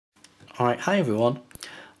Alright, hi everyone.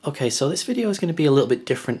 Okay, so this video is going to be a little bit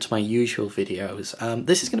different to my usual videos.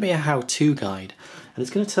 This is going to be a how-to guide, and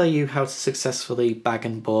it's going to tell you how to successfully bag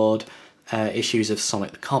and board issues of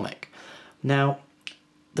Sonic the Comic. Now,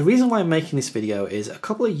 the reason why I'm making this video is a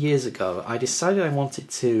couple of years ago I decided I wanted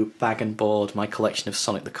to bag and board my collection of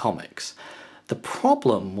Sonic the Comics. The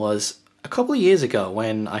problem was, a couple of years ago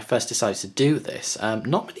when I first decided to do this,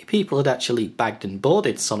 not many people had actually bagged and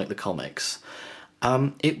boarded Sonic the Comics.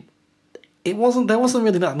 There wasn't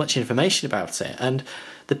really that much information about it, and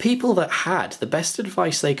the people that had, the best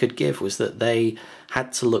advice they could give was that they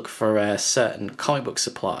had to look for certain comic book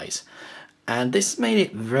supplies, and this made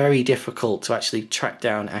it very difficult to actually track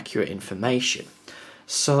down accurate information.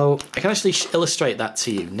 So I can actually illustrate that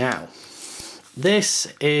to you now.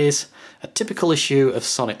 This is a typical issue of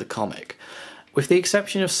Sonic the Comic. With the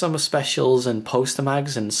exception of summer specials and poster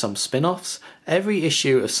mags and some spin-offs, every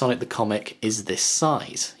issue of Sonic the Comic is this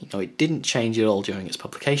size. You know, it didn't change at all during its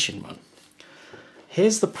publication run.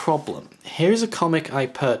 Here's the problem. Here's a comic I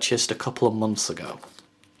purchased a couple of months ago.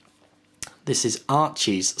 This is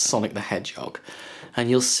Archie's Sonic the Hedgehog, and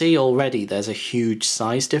you'll see already there's a huge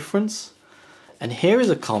size difference. And here is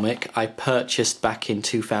a comic I purchased back in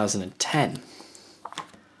 2010.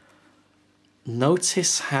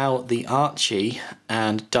 Notice how the Archie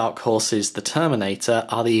and Dark Horse's The Terminator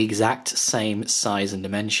are the exact same size and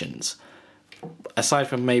dimensions. Aside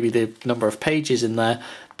from maybe the number of pages in there,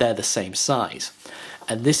 they're the same size.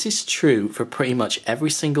 And this is true for pretty much every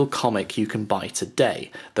single comic you can buy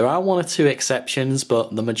today. There are one or two exceptions,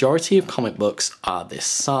 but the majority of comic books are this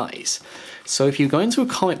size. So if you go into a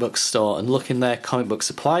comic book store and look in their comic book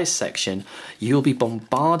supplies section, you'll be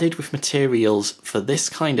bombarded with materials for this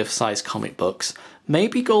kind of size comic books.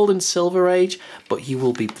 Maybe Gold and Silver Age, but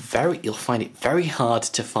you'll find it very hard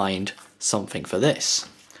to find something for this.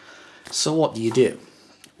 So what do?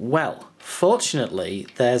 Well, fortunately,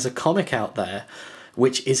 there's a comic out there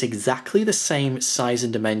which is exactly the same size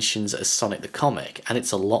and dimensions as Sonic the Comic, and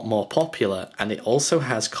it's a lot more popular, and it also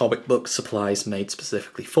has comic book supplies made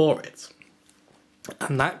specifically for it.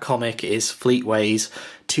 And that comic is Fleetway's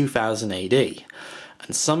 2000 AD,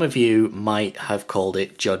 and some of you might have called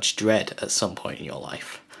it Judge Dredd at some point in your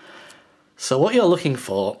life. So what you're looking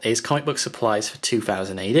for is comic book supplies for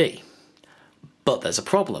 2000 AD, but there's a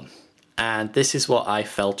problem. And this is what I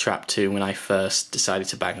fell trapped to when I first decided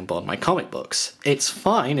to bag and board my comic books. It's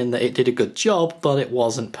fine in that it did a good job, but it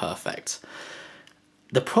wasn't perfect.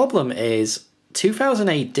 The problem is 2000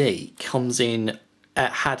 AD comes in,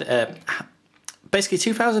 basically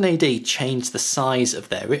 2000 AD changed the size of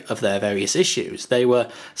their various issues. They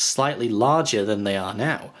were slightly larger than they are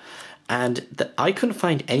now. And I couldn't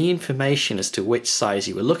find any information as to which size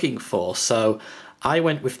you were looking for, so I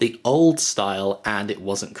went with the old style and it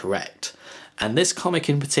wasn't correct. And this comic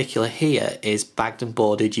in particular here is bagged and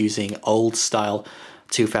boarded using old style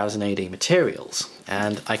 2000 AD materials.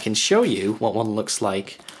 And I can show you what one looks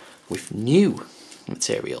like with new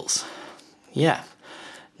materials. Yeah.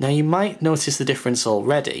 Now you might notice the difference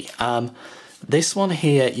already. This one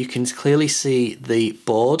here, you can clearly see the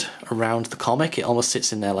board around the comic. It almost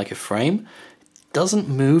sits in there like a frame. It doesn't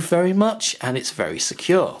move very much and it's very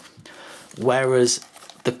secure. Whereas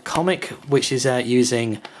the comic, which is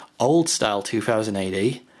using old style 2000 AD,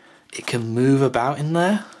 it can move about in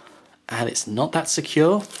there and it's not that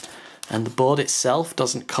secure, and the board itself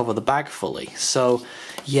doesn't cover the bag fully. So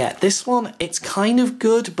yeah, this one, it's kind of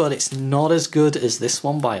good, but it's not as good as this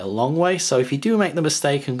one by a long way. So if you do make the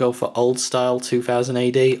mistake and go for old style 2000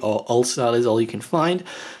 AD, or old style is all you can find,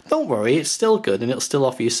 don't worry, it's still good and it'll still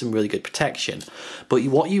offer you some really good protection. But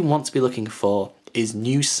what you want to be looking for is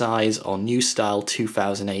new size or new style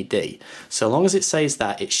 2000 AD. So long as it says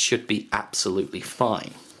that, it should be absolutely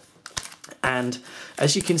fine. And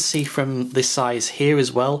as you can see from this size here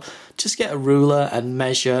as well, just get a ruler and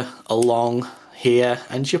measure along here,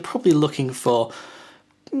 and you're probably looking for,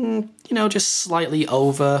 you know, just slightly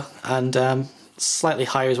over and slightly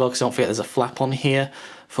higher as well, because don't forget there's a flap on here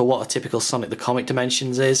for what a typical Sonic the Comic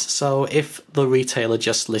dimensions is. So if the retailer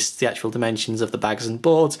just lists the actual dimensions of the bags and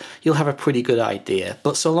boards, you'll have a pretty good idea.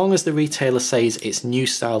 But so long as the retailer says it's new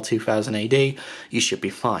style 2000 AD, you should be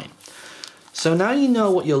fine. So now you know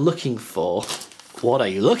what you're looking for. What are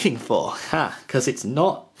you looking for? Because it's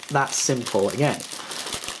not that simple again.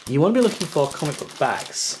 You want to be looking for comic book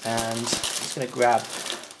bags, and I'm just going to grab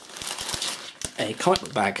a comic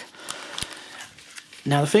book bag.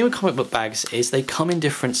 Now the thing with comic book bags is they come in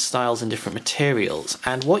different styles and different materials,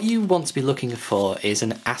 and what you want to be looking for is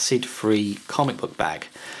an acid-free comic book bag.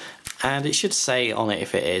 And it should say on it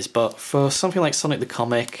if it is, but for something like Sonic the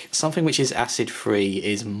Comic, something which is acid-free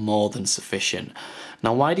is more than sufficient.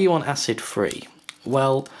 Now, why do you want acid-free?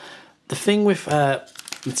 Well, the thing with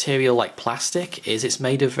material like plastic is it's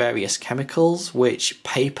made of various chemicals which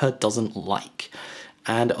paper doesn't like.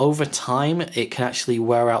 And over time, it can actually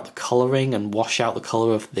wear out the colouring and wash out the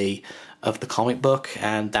colour of the comic book,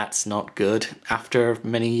 and that's not good. After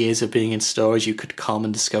many years of being in storage, you could come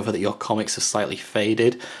and discover that your comics have slightly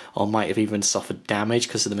faded, or might have even suffered damage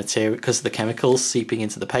because of the material, because of the chemicals seeping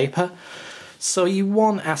into the paper. So you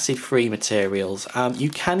want acid-free materials. You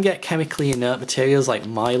can get chemically inert materials like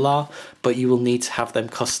Mylar, but you will need to have them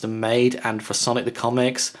custom made, and for Sonic the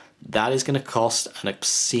Comics, that is going to cost an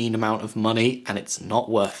obscene amount of money, and it's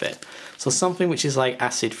not worth it. So something which is like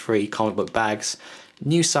acid-free comic book bags,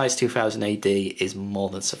 new size 2000 AD is more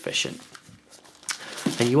than sufficient.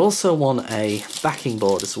 And you also want a backing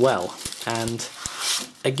board as well. And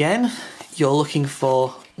again, you're looking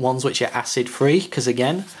for ones which are acid-free, because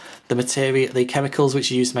again, the chemicals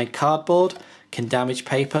which are used to make cardboard can damage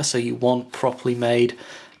paper, so you want properly made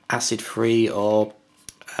acid-free, or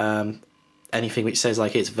anything which says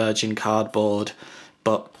like it's virgin cardboard,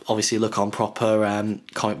 but obviously look on proper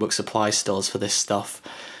comic book supply stores for this stuff.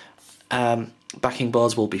 Backing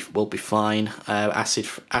boards will be fine.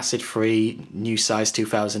 Acid-free, new size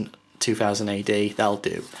 2000 AD, that'll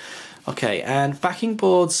do. Okay, and backing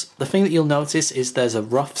boards, the thing that you'll notice is there's a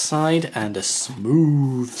rough side and a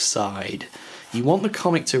smooth side. You want the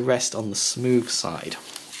comic to rest on the smooth side.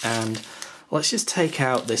 And let's just take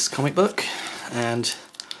out this comic book, and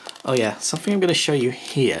oh yeah, something I'm going to show you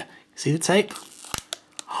here. See the tape?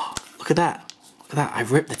 Oh, look at that. Look at that,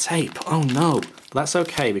 I've ripped the tape. Oh no. But that's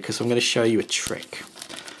okay, because I'm going to show you a trick.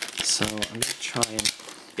 So I'm going to try and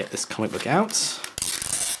get this comic book out.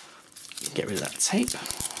 Get rid of that tape.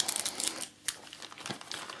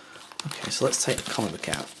 Okay, so let's take the comic book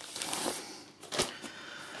out.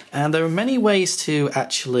 And there are many ways to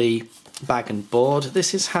actually bag and board.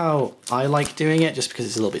 This is how I like doing it, just because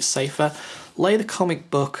it's a little bit safer. Lay the comic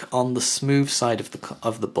book on the smooth side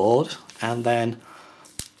of the board, and then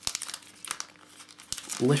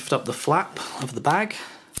lift up the flap of the bag.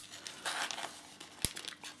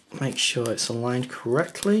 Make sure it's aligned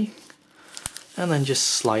correctly, and then just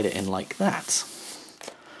slide it in like that.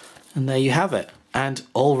 And there you have it. And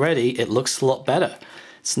already it looks a lot better.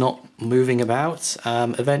 It's not moving about.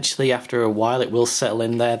 Eventually, after a while, it will settle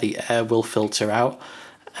in there. The air will filter out.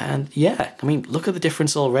 And yeah, I mean, look at the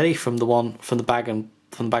difference already from the bag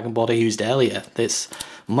and board I used earlier. It's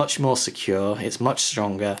much more secure. It's much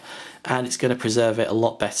stronger, and it's going to preserve it a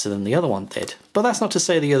lot better than the other one did. But that's not to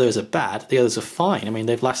say the others are bad. The others are fine. I mean,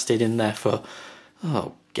 they've lasted in there for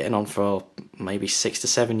getting on for maybe 6 to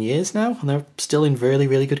 7 years now, and they're still in really,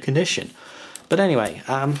 really good condition. But anyway,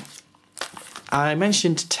 I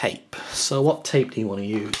mentioned tape. So what tape do you want to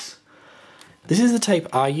use? This is the tape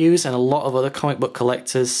I use, and a lot of other comic book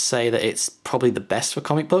collectors say that it's probably the best for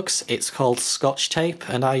comic books. It's called Scotch tape,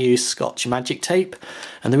 and I use Scotch Magic tape.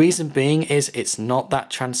 And the reason being is it's not that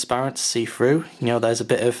transparent to see through. You know, there's a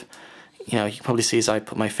bit of, you know, you can probably see as I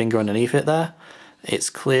put my finger underneath it there. It's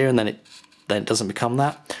clear, and then it doesn't become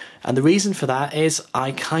that. And the reason for that is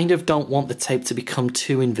I kind of don't want the tape to become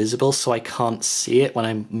too invisible, so I can't see it when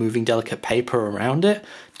I'm moving delicate paper around it,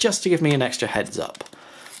 just to give me an extra heads up.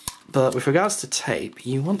 But with regards to tape,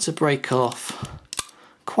 you want to break off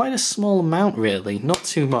quite a small amount really, not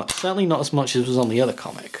too much, certainly not as much as was on the other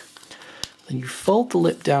comic. Then you fold the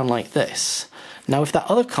lip down like this. Now with that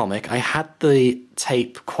other comic, I had the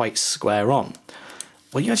tape quite square on.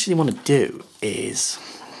 What you actually want to do is,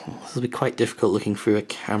 this will be quite difficult looking through a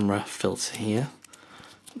camera filter here.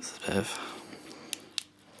 There's a bit of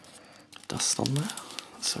dust on there,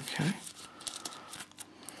 that's okay.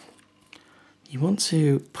 You want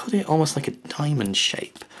to put it almost like a diamond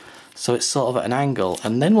shape, so it's sort of at an angle,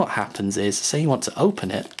 and then what happens is, say you want to open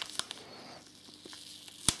it,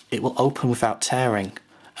 it will open without tearing,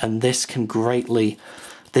 and this can greatly,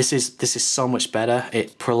 this is so much better.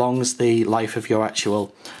 It prolongs the life of your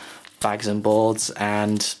actual bags and boards,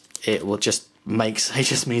 and it just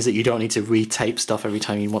means that you don't need to re-tape stuff every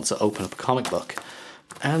time you want to open up a comic book.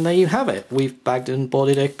 And there you have it. We've bagged and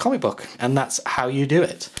boarded a comic book, and that's how you do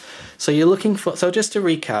it. So you're looking for, so just to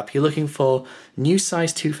recap, you're looking for new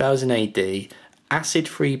size 2000 AD,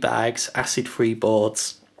 acid-free bags, acid-free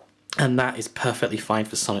boards, and that is perfectly fine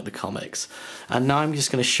for Sonic the Comics. And now I'm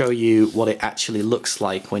just going to show you what it actually looks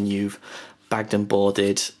like when you've bagged and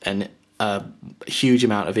boarded a huge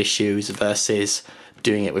amount of issues versus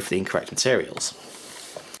doing it with the incorrect materials.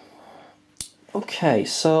 Okay,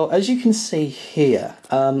 so as you can see here,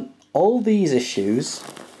 all these issues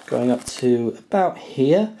going up to about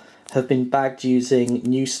here have been bagged using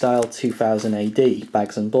new style 2000 AD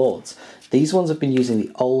bags and boards. These ones have been using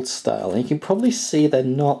the old style, and you can probably see they're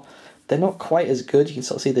not quite as good. You can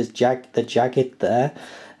sort of see the jagged there,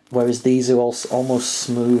 whereas these are also almost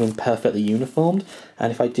smooth and perfectly uniformed.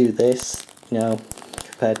 And if I do this, you know,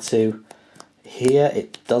 compared to here,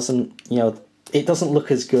 it doesn't, you know, it doesn't look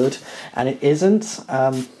as good, and it isn't.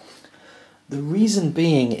 The reason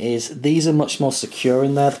being is these are much more secure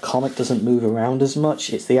in there. The comic doesn't move around as much.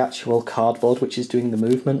 It's the actual cardboard which is doing the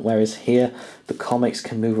movement, whereas here the comics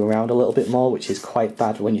can move around a little bit more, which is quite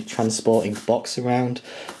bad when you're transporting the box around,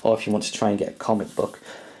 or if you want to try and get a comic book.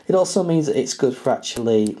 It also means that it's good for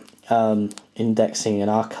actually indexing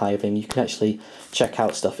and archiving. You can actually check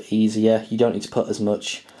out stuff easier. You don't need to put as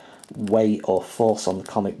much weight or force on the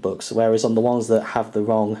comic books, whereas on the ones that have the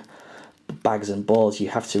wrong bags and boards, you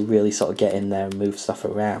have to really sort of get in there and move stuff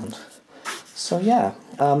around. So yeah,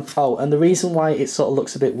 oh, and the reason why it sort of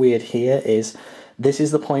looks a bit weird here is this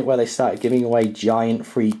is the point where they started giving away giant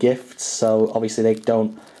free gifts, so obviously they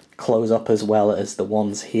don't close up as well as the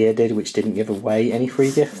ones here did, which didn't give away any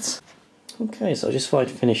free gifts. Okay, so I just thought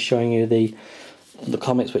I'd finish showing you the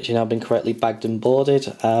comics which have now been correctly bagged and boarded.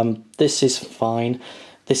 This is fine.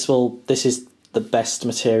 This is the best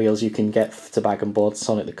materials you can get to bag and board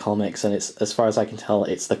Sonic the Comics, and it's, as far as I can tell,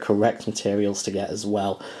 it's the correct materials to get as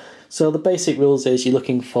well. So the basic rules is you're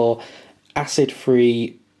looking for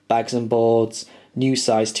acid-free bags and boards, new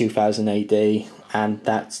size 2000 AD, and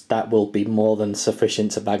that will be more than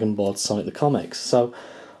sufficient to bag and board Sonic the Comics. So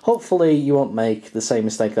hopefully you won't make the same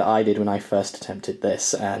mistake that I did when I first attempted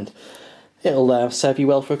this, and it'll serve you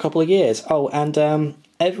well for a couple of years. Oh, and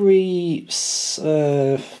every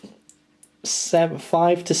 7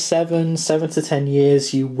 to 10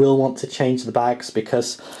 years you will want to change the bags,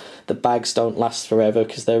 because the bags don't last forever,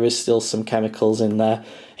 because there is still some chemicals in there.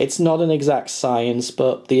 It's not an exact science,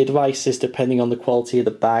 but the advice is, depending on the quality of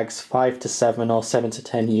the bags, 5 to 7 or 7 to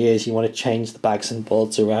 10 years you want to change the bags and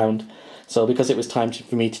boards around. So because it was time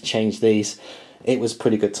for me to change these, it was a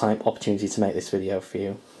pretty good opportunity to make this video for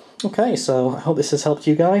you. Okay, so I hope this has helped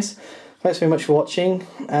you guys. Thanks very much for watching,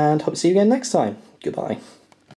 and hope to see you again next time. Goodbye.